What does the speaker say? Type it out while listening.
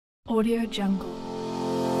Audio Jungle.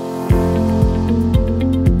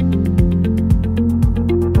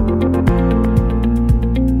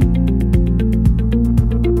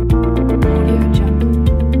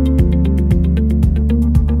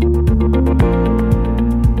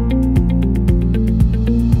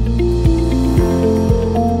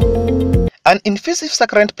 An invasive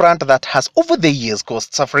succulent plant that has over the years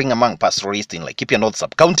caused suffering among pastoralists in Laikipia North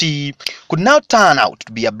Sub-County could now turn out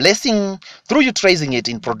to be a blessing through utilizing it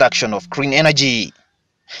in production of green energy.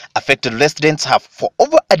 Affected residents have for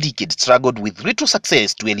over a decade struggled with little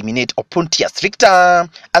success to eliminate Opuntia Stricta,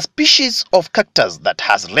 a species of cactus that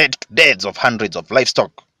has led to deaths of hundreds of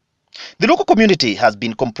livestock. The local community has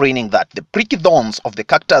been complaining that the pricky thorns of the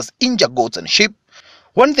cactus injure goats and sheep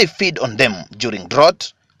when they feed on them during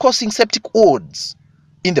drought, causing septic wounds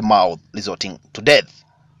in the mouth, resulting to death.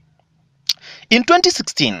 In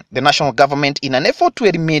 2016, the national government, in an effort to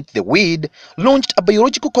eliminate the weed, launched a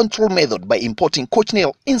biological control method by importing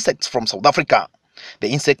cochineal insects from South Africa. The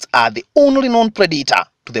insects are the only known predator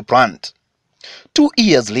to the plant. 2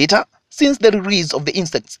 years later, since the release of the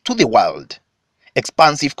insects to the wild,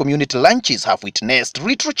 expansive community lunches have witnessed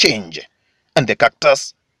retro change, and the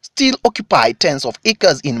cactus still occupy tens of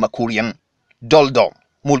acres in Makurian, Doldo,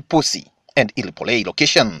 Mulpusi, and Ilipolei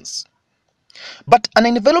locations. But an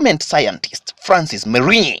environment scientist, Francis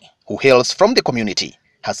Merinyi, who hails from the community,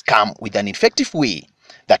 has come with an effective way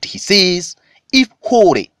that he says, if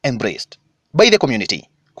wholly embraced by the community,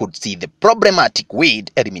 could see the problematic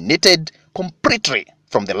weed eliminated completely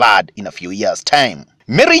from the land in a few years' time.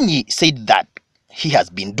 Merinyi said that he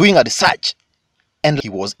has been doing a research and he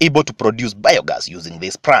was able to produce biogas using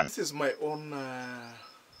this plant. This is my own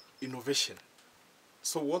innovation.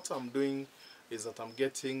 So what I'm doing is that I'm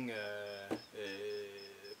getting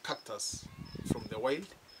cactus from the wild.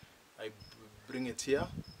 I bring it here.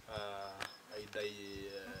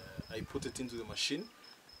 I put it into the machine.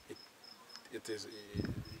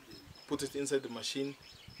 Put it inside the machine.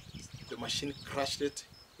 The machine crushed it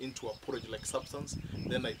into a porridge-like substance.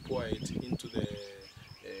 Then I pour it into the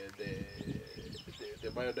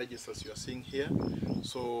biodigesters you are seeing here.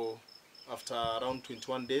 So after around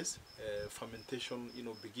 21 days, fermentation,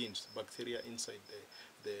 begins. Bacteria inside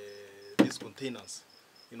these containers,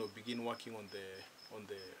 begin working on the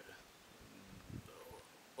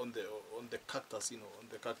cactus, on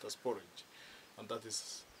the cactus porridge, and that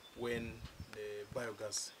is when the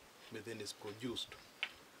biogas methane is produced,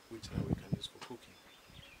 which now we can use for cooking.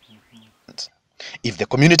 If the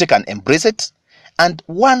community can embrace it, and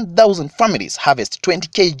 1,000 families harvest 20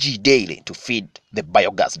 kg daily to feed the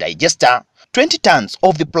biogas digester, 20 tons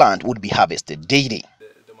of the plant would be harvested daily.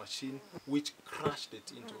 The machine which crushed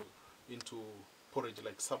it into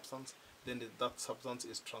porridge-like substance, then that substance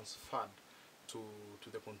is transferred to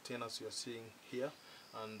the containers you are seeing here,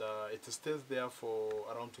 and it stays there for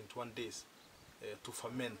around 21 days to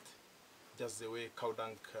ferment, just the way cow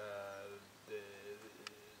dung,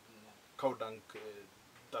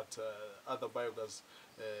 that other biogas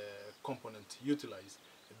component utilize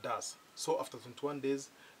does. So after 21 days,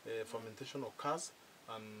 fermentation occurs,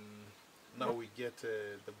 and now we get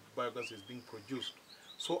the biogas is being produced.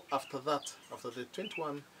 So after that, after the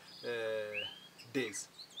 21 days,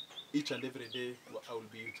 each and every day, I will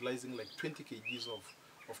be utilizing like 20 kgs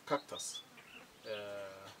of cactus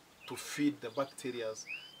to feed the bacteria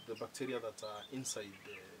that are inside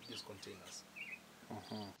these containers.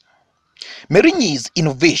 Merinyi's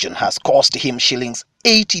innovation has cost him shillings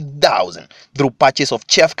 80,000 through purchase of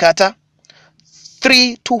chaff cutter,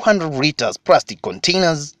 3 200 liters plastic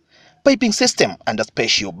containers, piping system, and a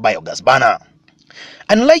special biogas burner.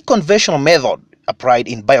 Unlike conventional method applied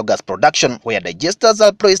in biogas production where digesters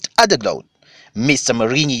are placed underground, Mr.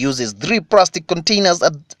 Merinyi uses 3 plastic containers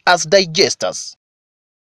as digesters.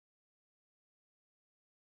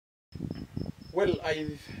 Well,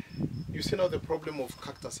 you see now the problem of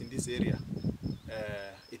cactus in this area.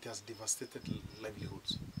 It has devastated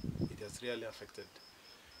livelihoods. It has really affected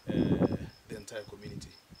the entire community.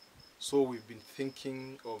 So we've been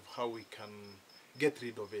thinking of how we can get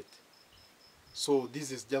rid of it. So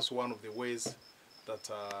this is just one of the ways that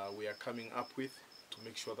we are coming up with to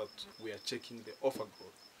make sure that we are checking the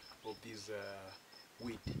overgrowth of this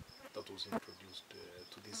weed that was introduced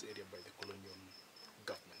to this area by the colonial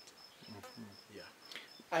government. Yeah,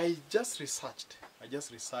 I just researched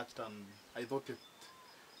and I thought it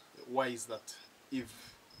wise that if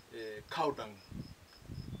cow dung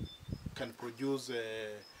can produce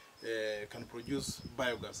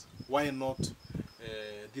biogas, why not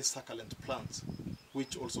these succulent plants,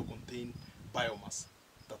 which also contain biomass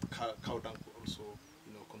that cow dung also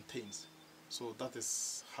contains. So that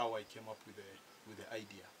is how I came up with the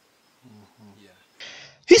idea. Yeah.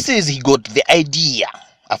 He says he got the idea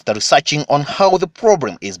after researching on how the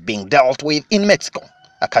problem is being dealt with in Mexico,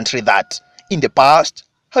 a country that, in the past,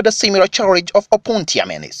 had a similar challenge of Opuntia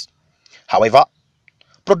menace. However,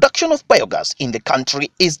 production of biogas in the country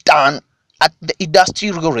is done at the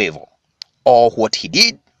industrial level, or what he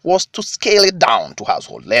did was to scale it down to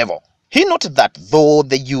household level. He noted that though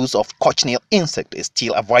the use of cochineal insect is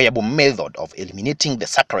still a viable method of eliminating the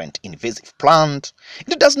succulent invasive plant,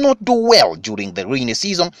 it does not do well during the rainy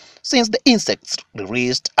season since the insects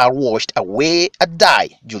released are washed away and die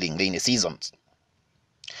during rainy seasons.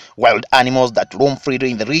 Wild animals that roam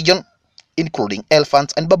freely in the region, including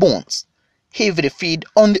elephants and baboons, heavily feed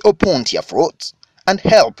on the Opuntia fruits and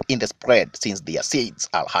help in the spread since their seeds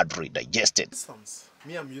are hardly digested. For instance,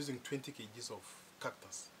 me, I'm using 20 kgs of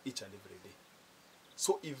cactus each and every day.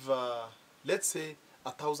 So if, let's say,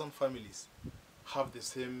 1,000 families have the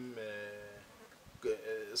same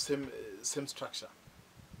structure,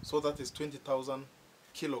 so that is 20,000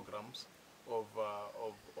 kilograms of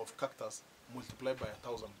cactus multiplied by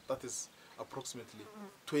 1,000. That is approximately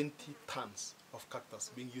 20 tons of cactus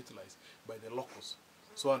being utilized by the locals.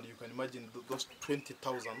 So, and you can imagine those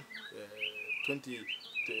 20,000, 20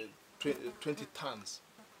 tons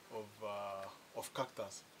of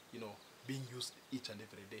cactus, you know, being used each and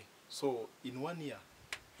every day. So in 1 year,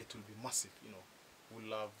 it will be massive. You know,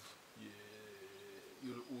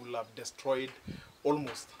 we'll have destroyed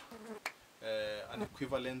almost an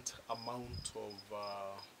equivalent amount of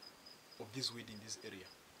this weed in this area.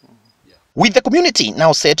 Yeah. With the community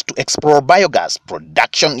now set to explore biogas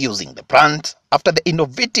production using the plant after the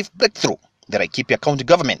innovative breakthrough, the Laikipia County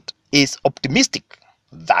government is optimistic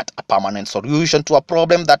that a permanent solution to a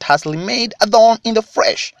problem that has remained a thorn in the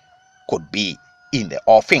flesh could be in the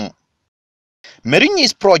offing.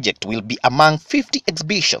 Merinyi's project will be among 50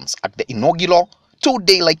 exhibitions at the inaugural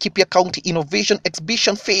two-day Laikipia County Innovation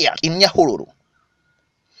Exhibition Fair in Nyahururu,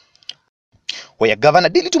 where Governor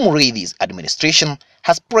Dilitu Mureithe's administration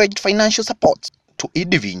has pledged financial support to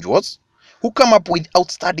individuals who come up with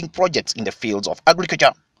outstanding projects in the fields of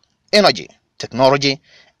agriculture, energy, technology,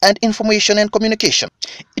 and information and communication.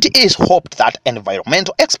 It is hoped that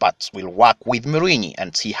environmental experts will work with Merinyi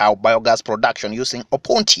and see how biogas production using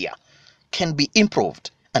Opuntia can be improved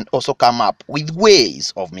and also come up with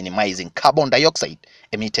ways of minimizing carbon dioxide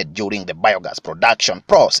emitted during the biogas production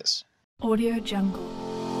process. Audio Jungle.